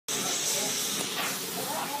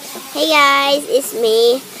Hey guys, it's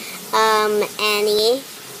me, Annie,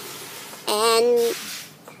 and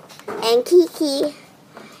Kiki,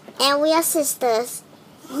 and we are sisters.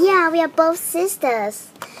 Yeah, we are both sisters.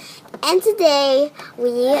 And today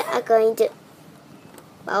we are going to.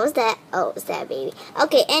 What was that? Oh, it's that baby.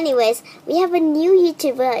 Okay. Anyways, we have a new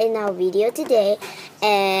YouTuber in our video today,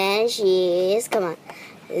 and she is. Come on,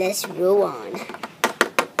 let's roll on.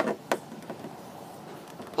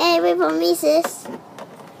 Hey, wait for me, sis.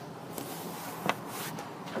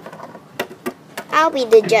 I'll be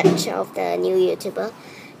the judge of the new YouTuber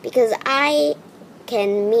because I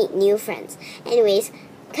can meet new friends. Anyways,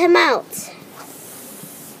 come out.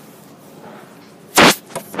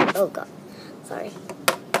 Oh god, sorry.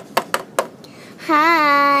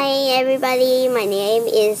 Hi everybody, my name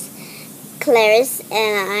is Clarice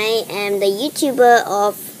and I am the YouTuber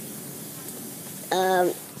of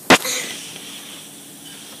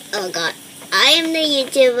oh god, I am the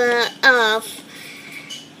YouTuber of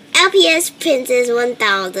LPS Princess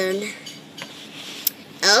 1000.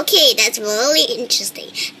 Okay, that's really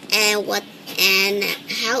interesting. And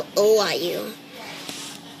how old are you?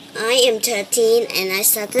 I am 13 and I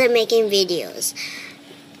started making videos.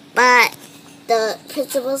 But the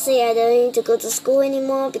principal say I don't need to go to school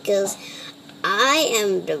anymore because I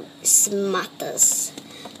am the smartest.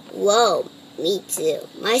 Whoa, me too.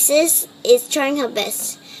 My sis is trying her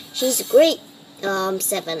best. She's great.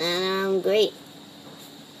 7 and I'm great.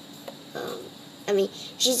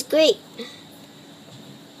 She's great.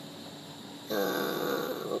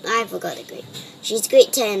 I forgot the grade. She's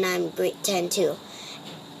grade 10, I'm grade 10 too.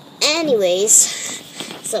 Anyways,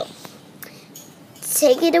 so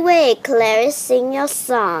take it away, Clarice, sing your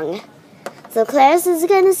song. So Clarice is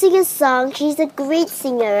gonna sing a song. She's a great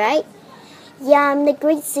singer, right? Yeah, I'm the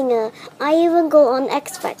great singer. I even go on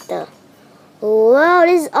X Factor. Wow,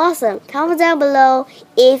 this is awesome. Comment down below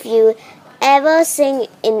if you ever sing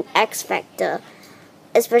in X Factor,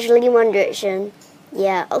 especially One Direction.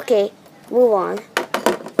 Yeah, okay, move on.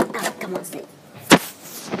 Oh, come on, sing.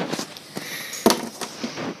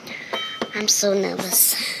 I'm so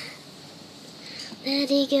nervous. Let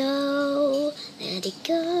it go, let it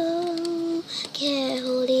go. Can't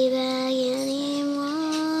hold it back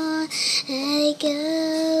anymore. Let it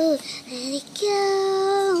go, let it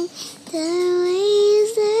go. The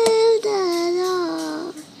ways of the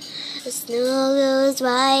dawn. The snow goes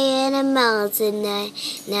by in a mountain night.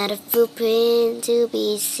 Not a footprint to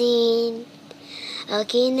be seen.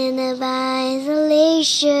 Walking in a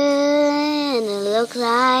isolation, it looks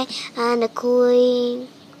like I'm the queen.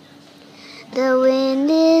 The wind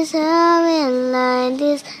is humming like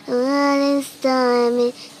this, one is time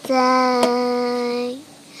inside.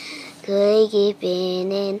 Could keep it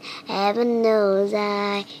in, heaven knows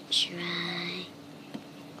I try.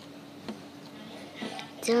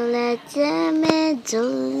 Don't let them in,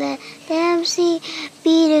 don't let them see.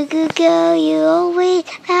 Be the good girl you always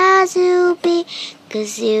had to be.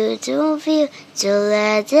 'Cause you don't feel, don't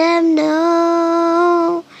let them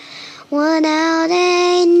know. What now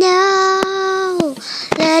they know.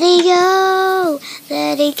 Let it go,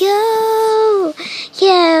 let it go.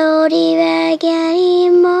 Can't hold it back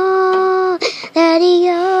anymore. Let it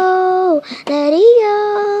go, let it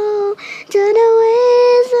go. To the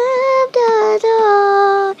ways of the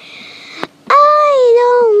door. I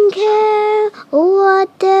don't care what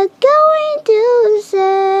they're going to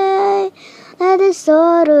say. Let the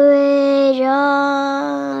sword rage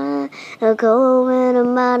on. They'll go in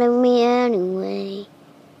and out of me anyway.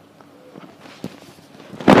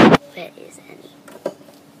 Where is Annie?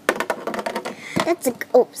 That's a.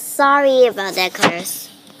 Oh, sorry about that, Clarice.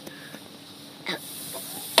 Oh,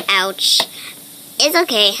 ouch. It's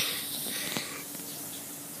okay.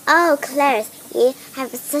 Oh, Clarice, you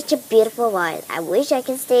have such a beautiful voice. I wish I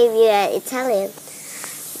could stay with you at Italian.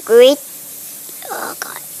 Great. Oh,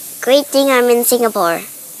 God. Great thing I'm in Singapore.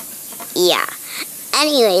 Yeah.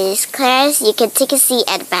 Anyways, Clarice, you can take a seat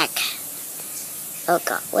at the back. Oh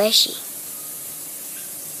god, where is she?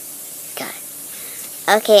 God.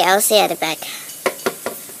 Okay, I'll sit at the back.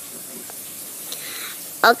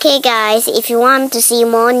 Okay guys, if you want to see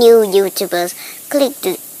more new YouTubers, click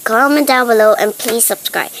the comment down below and please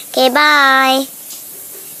subscribe. Okay, bye.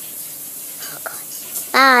 Oh god.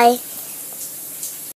 Bye.